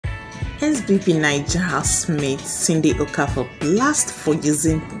SBP Niger housemate Cindy Okafor blast for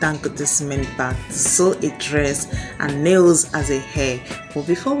using Dangote cement bag to sew a dress and nails as a hair. But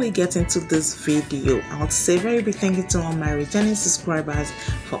before we get into this video, I want to say a very big thank you to all my returning subscribers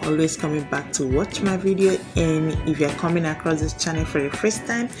for always coming back to watch my video. And if you're coming across this channel for the first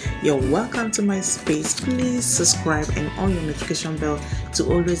time, you're welcome to my space. Please subscribe and on your notification bell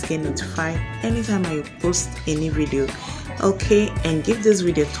to always get notified anytime I post any video. Okay, and give this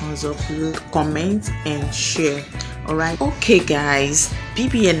video a thumbs up, comment and share. Alright, okay guys,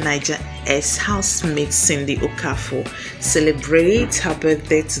 BBN Niger housemate Cindy Okafor celebrates her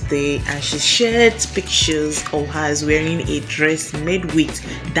birthday today, and she shared pictures of her wearing a dress made with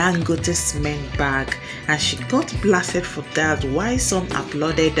Dangote cement bag, and she got blasted for that, while some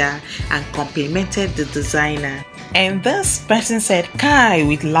applauded her and complimented the designer. And this person said, "Kai,"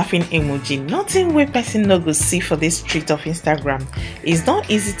 with laughing emoji. Nothing wey person no go see for this street of Instagram. It's not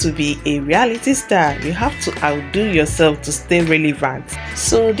easy to be a reality star. You have to outdo yourself to stay relevant.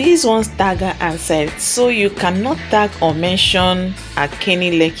 So these ones tag her and said, "So you cannot tag or mention a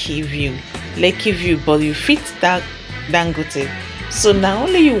Kenny Lekki view, but you fit tag Dangote. So now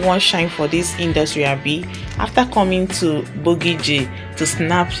only you want shine for this industry, abi? After coming to Bogi J to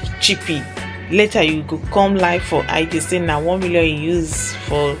snap chippy. Later you go come live for ID say na 1 million you use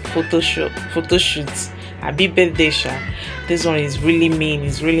for photo shoots. Happy birthday, Sha." This one is really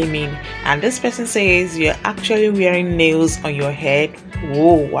mean, And this person says, "You're actually wearing nails on your head.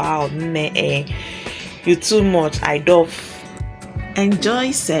 Whoa, wow, nah, you too much, I doff." And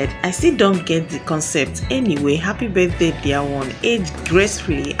Joy said, "I still don't get the concept. Anyway, happy birthday dear one, age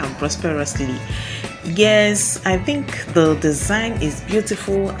gracefully and prosperously." Yes, I think the design is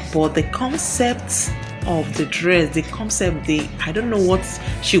beautiful, but the concept of the dress, I don't know what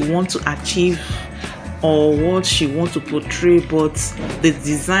she wants to achieve or what she wants to portray, but the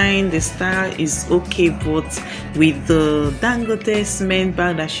design, the style is okay. But with the Dangote cement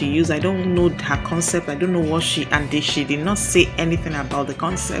bag that she used, I don't know her concept. I don't know what she did not say anything about the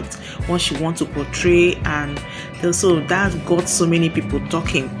concept, what she wants to portray, and so that got so many people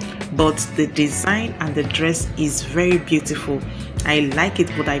talking. But the design and the dress is very beautiful. I like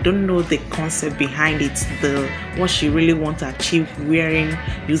it, but I don't know the concept behind it, what she really wants to achieve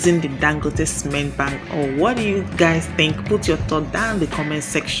using the Dangote cement bag. Or what do you guys think? Put your thought down in the comment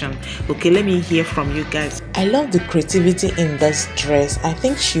section. Okay, let me hear from you guys. I love the creativity in this dress. I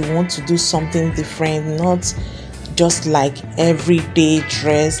think she wants to do something different, not just like everyday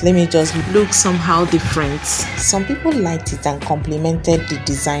dress. Let me just look somehow different. Some people liked it and complimented the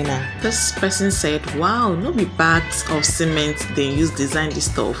designer. This person said, "Wow, no be bags of cement they use design this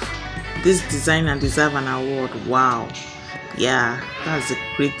stuff. This designer deserve an award. Wow, yeah, that's a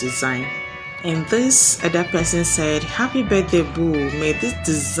great design." And this other person said, "Happy birthday boo, may this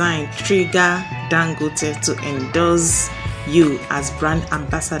design trigger Dangote to endorse you as brand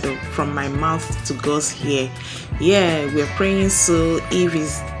ambassador from my mouth to God's ear." Yeah, we're praying. So if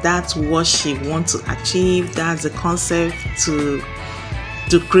that's what she wants to achieve, that's the concept, to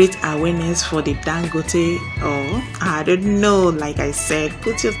create awareness for the Dangote, or I don't know. Like I said,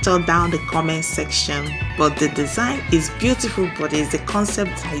 put your thought down in the comment section. But the design is beautiful, but it's the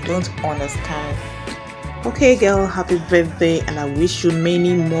concept I don't understand. Okay girl, happy birthday, and I wish you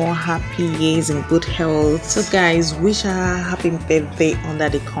many more happy years and good health. So guys, wish her happy birthday under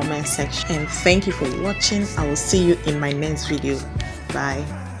the comment section, and thank you for watching. I will see you in my next video. Bye.